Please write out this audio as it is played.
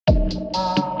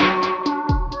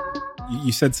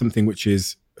You said something which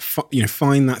is,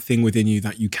 find that thing within you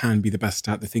that you can be the best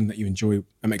at, the thing that you enjoy,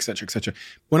 et cetera, et cetera.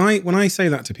 When I say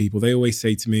that to people, they always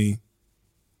say to me,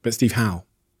 but Steve, how?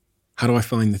 How do I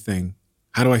find the thing?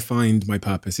 How do I find my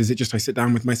purpose? Is it just I sit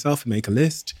down with myself and make a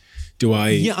list? Do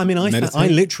I meditate? I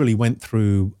literally went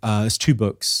through, it's 2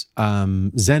 books,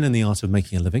 Zen and the Art of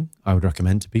Making a Living, I would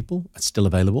recommend to people. It's still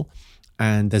available.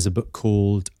 And there's a book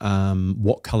called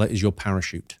What Color is Your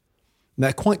Parachute? And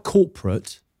they're quite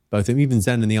corporate, both of them. Even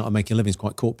Zen and the Art of Making a Living is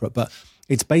quite corporate, but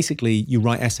it's basically you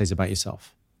write essays about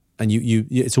yourself. And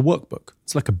it's a workbook.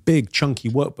 It's like a big, chunky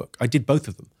workbook. I did both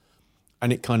of them.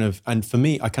 And for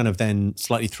me, I kind of then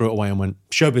slightly threw it away and went,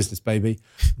 show business, baby.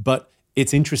 But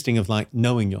it's interesting of like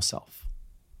knowing yourself.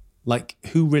 Like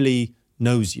who really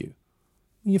knows you?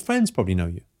 Your friends probably know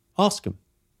you. Ask them.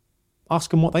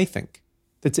 Ask them what they think.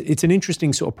 It's an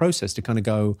interesting sort of process to kind of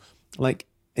go like,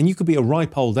 and you could be a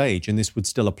ripe old age and this would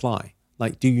still apply.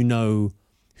 Like, do you know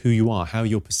who you are, how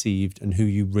you're perceived and who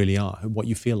you really are, what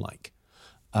you feel like?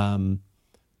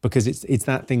 Because it's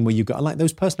that thing where you got like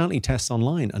those personality tests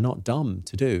online are not dumb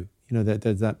to do. You know,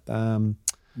 there's that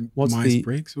what's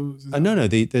Myers-Briggs? No.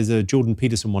 There's a Jordan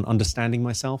Peterson one, Understanding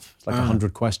Myself. It's like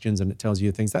 100 questions and it tells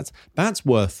you things. That's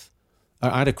worth.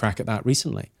 I had a crack at that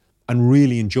recently and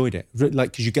really enjoyed it.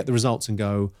 Like because you get the results and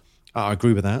go, oh, I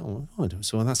agree with that. Or, oh,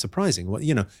 so that's surprising. Well,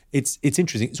 you know, it's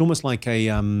interesting. It's almost like a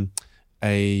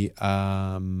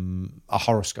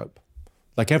horoscope.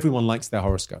 Like everyone likes their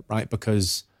horoscope, right?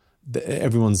 Because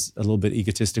everyone's a little bit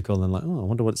egotistical and like, oh, I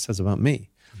wonder what it says about me.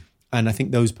 And I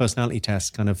think those personality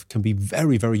tests kind of can be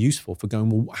very, very useful for going,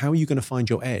 well, how are you going to find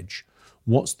your edge?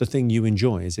 What's the thing you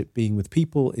enjoy? Is it being with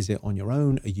people? Is it on your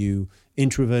own? Are you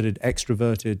introverted,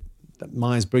 extroverted? That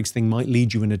Myers-Briggs thing might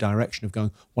lead you in a direction of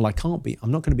going, well, I'm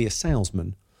not going to be a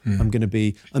salesman. I'm going to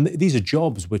be, and these are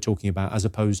jobs we're talking about as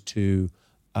opposed to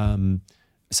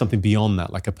something beyond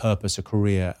that, like a purpose, a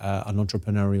career, an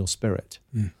entrepreneurial spirit.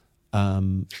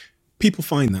 People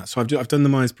find that. So I've done the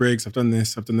Myers-Briggs, I've done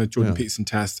this, I've done the Jordan Peterson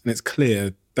test, and it's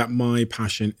clear that my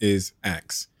passion is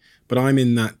X. But I'm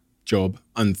in that job,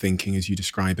 unthinking as you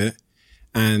describe it,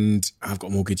 and I've got a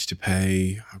mortgage to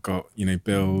pay, I've got,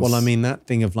 bills. Well, I mean, that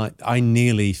thing of like, I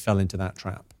nearly fell into that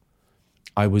trap.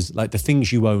 I was like, the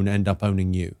things you own end up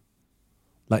owning you.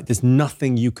 Like there's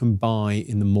nothing you can buy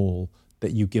in the mall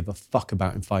that you give a fuck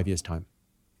about in 5 years' time.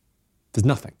 There's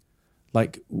nothing.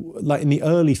 Like in the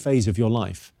early phase of your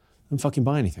life, don't fucking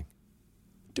buy anything.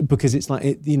 Because it's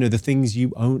like, the things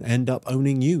you own end up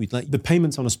owning you. Like the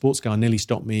payments on a sports car nearly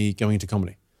stopped me going into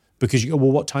comedy. Because you go,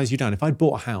 well, what ties you down? If I'd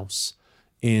bought a house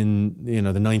in, the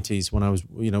 90s when I was,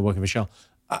 working for Shell,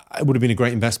 it would have been a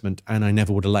great investment and I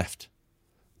never would have left.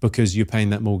 Because you're paying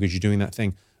that mortgage, you're doing that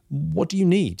thing. What do you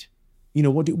need?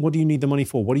 What do you need the money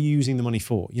for? What are you using the money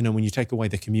for? When you take away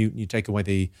the commute and you take away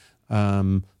the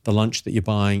lunch that you're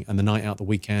buying and the night out the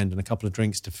weekend and a couple of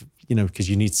drinks to, because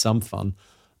you need some fun.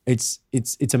 It's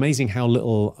amazing how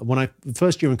little,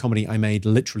 first year in comedy, I made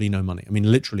literally no money. I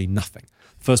mean, literally nothing.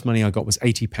 First money I got was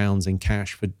 £80 in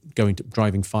cash for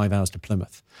driving 5 hours to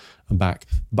Plymouth and back.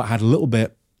 But I had a little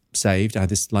bit saved. I had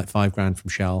this like $5,000 from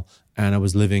Shell and I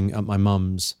was living at my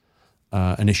mum's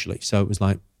initially. So it was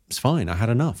like, it's fine. I had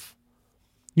enough.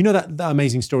 You know that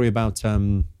amazing story about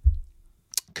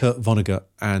Kurt Vonnegut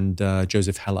and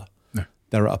Joseph Heller? No.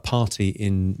 They're at a party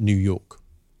in New York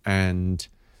and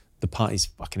the party's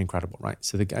fucking incredible, right?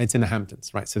 So it's in the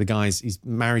Hamptons, right? So the he's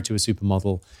married to a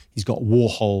supermodel. He's got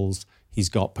Warhols. He's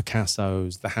got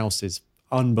Picassos. The house is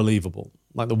unbelievable.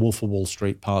 Like the Wolf of Wall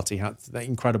Street party. That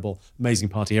incredible, amazing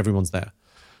party. Everyone's there.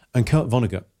 And Kurt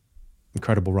Vonnegut,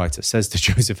 incredible writer, says to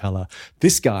Joseph Heller,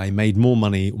 this guy made more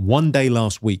money one day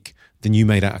last week than you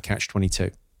made out of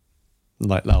Catch-22.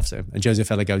 Like laughs at him. And Joseph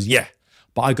Heller goes, yeah,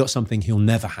 but I got something he'll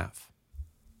never have.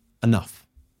 Enough.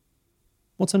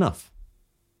 What's enough?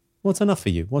 What's enough for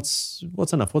you? What's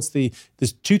enough?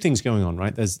 There's 2 things going on,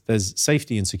 right? There's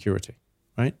safety and security,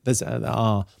 right? There's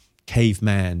our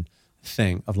caveman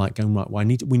thing of like going, right, well,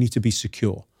 we need to be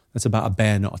secure. That's about a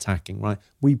bear not attacking, right?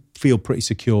 We feel pretty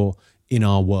secure in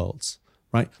our worlds,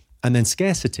 right? And then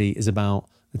scarcity is about,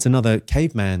 it's another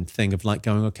caveman thing of like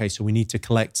going, okay, so we need to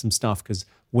collect some stuff because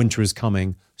winter is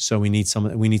coming, so we need some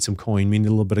coin, we need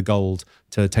a little bit of gold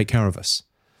to take care of us.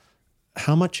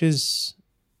 How much is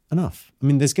enough? I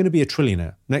mean, there's going to be a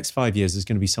trillionaire. Next 5 years,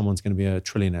 someone's going to be a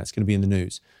trillionaire. It's going to be in the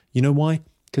news. You know why?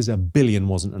 Because $1 billion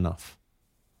wasn't enough.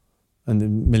 And the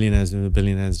millionaires and the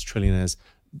billionaires, trillionaires,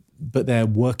 but they're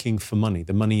working for money.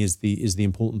 The money is the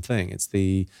important thing.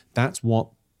 That's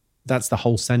the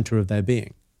whole center of their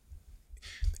being.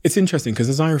 It's interesting because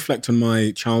as I reflect on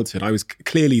my childhood, I was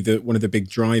clearly one of the big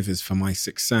drivers for my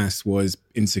success was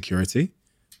insecurity.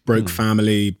 Broke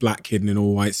family, black kid in an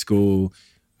all-white school.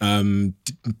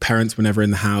 Parents were never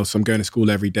in the house. So I'm going to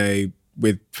school every day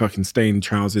with fucking stained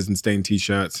trousers and stained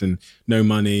t-shirts and no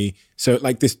money. So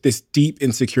like this deep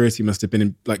insecurity must have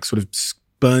been like sort of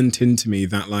burnt into me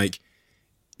that like,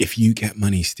 if you get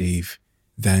money, Steve,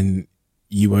 then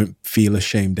you won't feel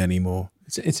ashamed anymore.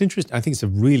 It's interesting. I think it's a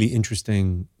really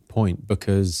interesting point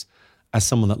because as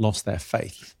someone that lost their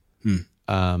faith,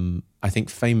 I think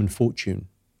fame and fortune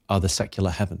are the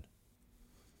secular heaven.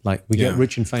 Like we get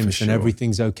rich and famous and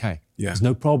everything's okay. Yeah. There's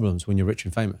no problems when you're rich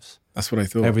and famous. That's what I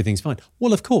thought. Everything's fine.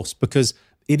 Well, of course, because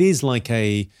it is like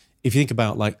if you think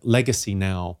about like legacy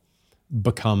now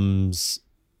becomes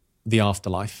the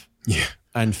afterlife. Yeah.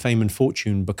 And fame and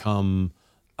fortune become,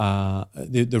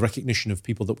 the recognition of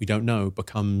people that we don't know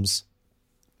becomes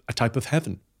a type of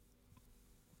heaven.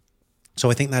 So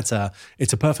I think it's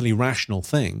a perfectly rational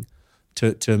thing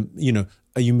to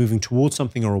are you moving towards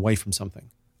something or away from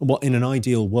something? Well, in an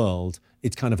ideal world,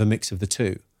 it's kind of a mix of the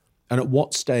two. And at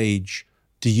what stage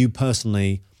do you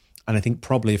personally, and I think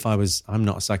probably I'm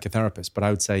not a psychotherapist, but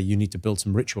I would say you need to build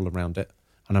some ritual around it.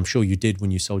 And I'm sure you did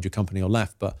when you sold your company or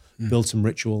left, but build some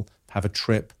ritual, have a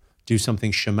trip, do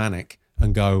something shamanic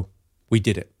and go, we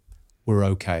did it. We're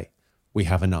okay. We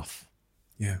have enough.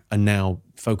 Yeah. And now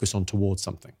focus on towards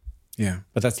something. Yeah.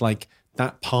 But that's like,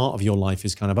 that part of your life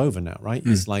is kind of over now, right?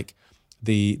 It's like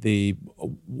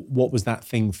what was that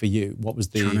thing for you? What was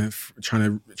the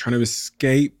trying to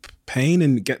escape pain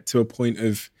and get to a point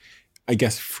of, I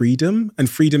guess, freedom. And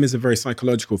freedom is a very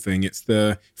psychological thing. It's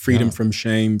the freedom from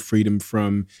shame, freedom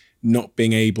from not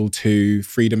being able to,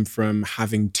 freedom from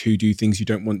having to do things you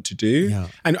don't want to do. Yeah.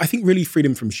 And I think really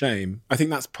freedom from shame. I think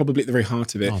that's probably at the very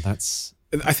heart of it.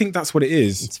 I think that's what it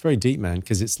is. It's very deep, man,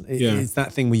 because it's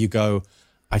that thing where you go,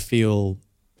 I feel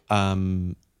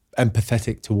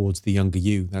empathetic towards the younger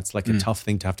you. That's like a tough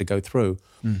thing to have to go through.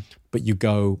 But you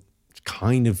go, it's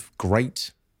kind of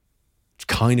great. It's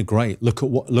kind of great.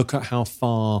 Look at how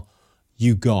far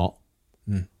you got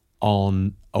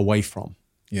on away from.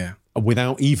 Yeah.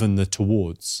 Without even the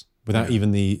towards, without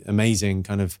even the amazing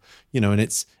kind of, and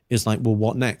it's like, well,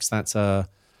 what next? It's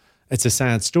a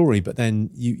sad story, but then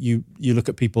you look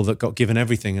at people that got given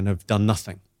everything and have done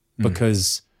nothing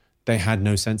because they had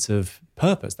no sense of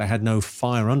purpose. They had no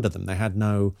fire under them. They had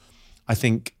no, I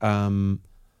think, it's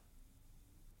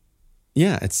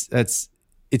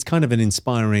kind of an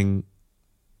inspiring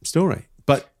story.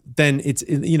 But then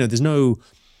there's no,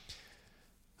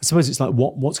 I suppose it's like,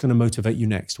 what's going to motivate you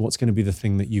next? What's going to be the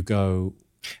thing that you go,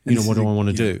 what do I want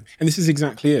to do? And this is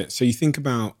exactly it. So you think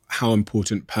about how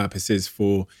important purpose is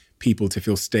for people to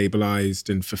feel stabilized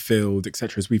and fulfilled,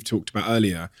 etc., as we've talked about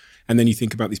earlier. And then you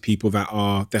think about these people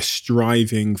they're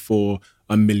striving for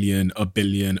 1 million, 1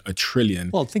 billion, 1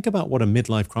 trillion. Well, think about what a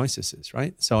midlife crisis is,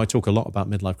 right? So I talk a lot about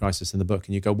midlife crisis in the book,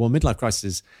 and you go, well, midlife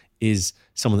crisis is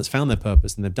someone that's found their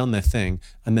purpose and they've done their thing,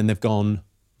 and then they've gone,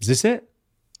 is this it?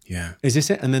 Yeah. Is this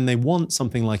it? And then they want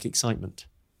something like excitement.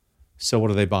 So what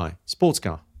do they buy? Sports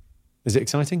car. Is it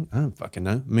exciting? I don't fucking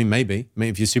know. I mean, maybe.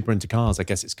 If you're super into cars, I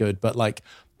guess it's good. But like,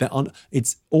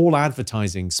 it's all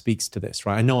advertising speaks to this,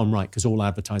 right? I know I'm right because all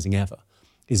advertising ever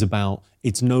is about,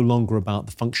 it's no longer about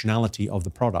the functionality of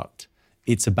the product.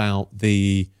 It's about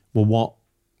what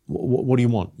do you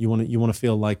want? You want to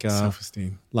feel like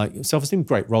self-esteem. Like self-esteem,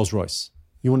 great. Rolls Royce.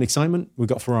 You want excitement? We've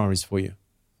got Ferraris for you.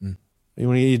 You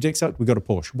want to get your dick sucked? We've got a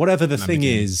Porsche. Whatever the thing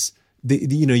is,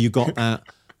 you got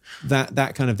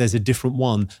that kind of, there's a different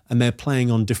one, and they're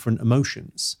playing on different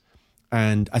emotions.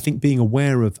 And I think being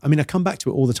aware of, I come back to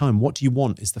it all the time. What do you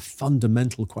want is the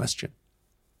fundamental question.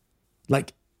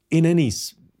 Like in any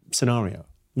scenario,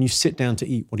 when you sit down to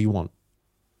eat, what do you want?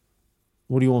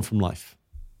 What do you want from life?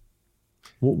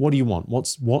 What do you want?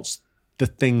 What's the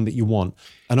thing that you want?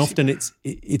 And often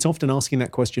it's often asking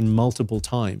that question multiple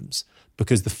times,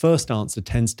 because the first answer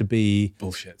tends to be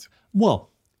bullshit.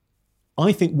 Well,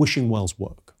 I think wishing wells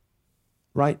work,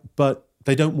 right? But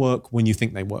they don't work when you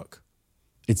think they work.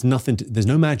 It's nothing. There's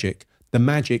no magic. The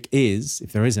magic is,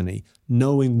 if there is any,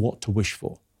 knowing what to wish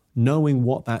for, knowing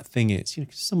what that thing is. 'Cause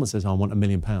someone says, I want £1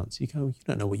 million. You go, you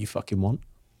don't know what you fucking want.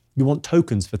 You want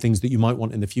tokens for things that you might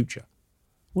want in the future.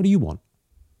 What do you want?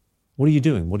 What are you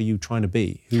doing? What are you trying to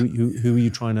be? Who are you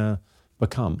trying to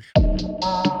become?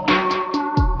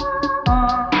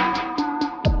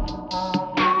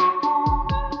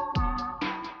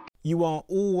 You are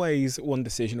always one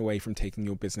decision away from taking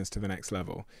your business to the next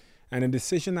level. And a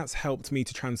decision that's helped me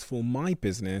to transform my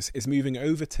business is moving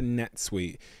over to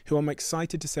NetSuite, who I'm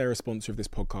excited to say are a sponsor of this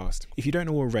podcast. If you don't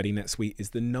know already, NetSuite is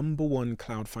the #1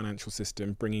 cloud financial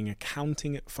system, bringing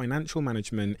accounting, financial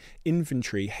management,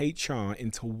 inventory, HR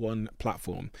into one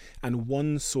platform and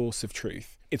one source of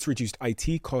truth. It's reduced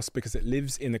IT costs because it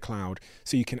lives in the cloud,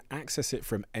 so you can access it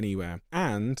from anywhere.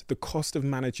 And the cost of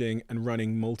managing and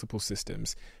running multiple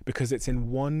systems because it's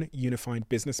in one unified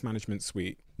business management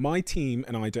suite. My team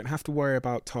and I don't have to worry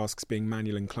about tasks being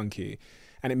manual and clunky.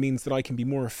 And it means that I can be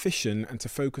more efficient and to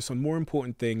focus on more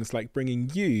important things like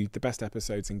bringing you the best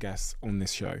episodes and guests on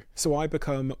this show. So I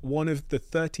become one of the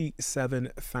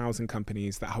 37,000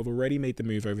 companies that have already made the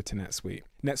move over to NetSuite.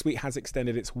 NetSuite has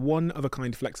extended its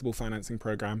one-of-a-kind flexible financing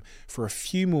program for a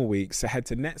few more weeks. So head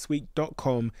to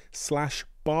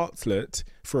netsuite.com/Bartlett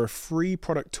for a free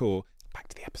product tour. Back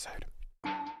to the episode.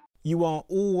 You are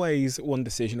always one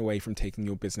decision away from taking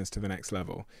your business to the next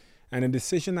level. And a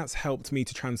decision that's helped me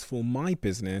to transform my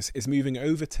business is moving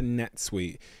over to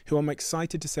NetSuite, who I'm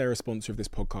excited to say are a sponsor of this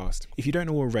podcast. If you don't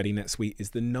know already, NetSuite is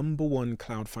the #1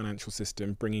 cloud financial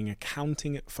system, bringing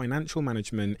accounting, financial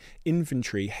management,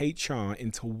 inventory, HR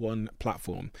into one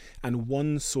platform and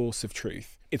one source of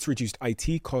truth. It's reduced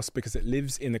IT costs because it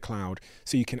lives in the cloud,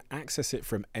 so you can access it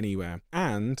from anywhere.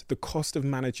 And the cost of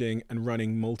managing and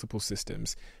running multiple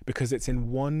systems because it's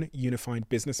in one unified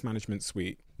business management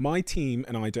suite. My team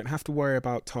and I don't have to worry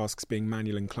about tasks being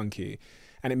manual and clunky.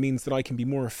 And it means that I can be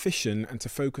more efficient and to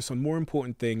focus on more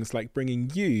important things like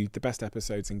bringing you the best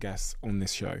episodes and guests on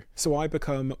this show. So I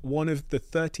become one of the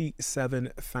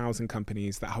 37,000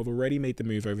 companies that have already made the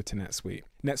move over to NetSuite.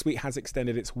 NetSuite has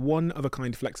extended its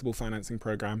one-of-a-kind flexible financing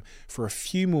program for a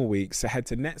few more weeks. So head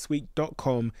to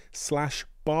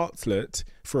netsuite.com/Bartlett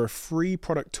for a free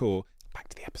product tour. Back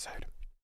to the episode.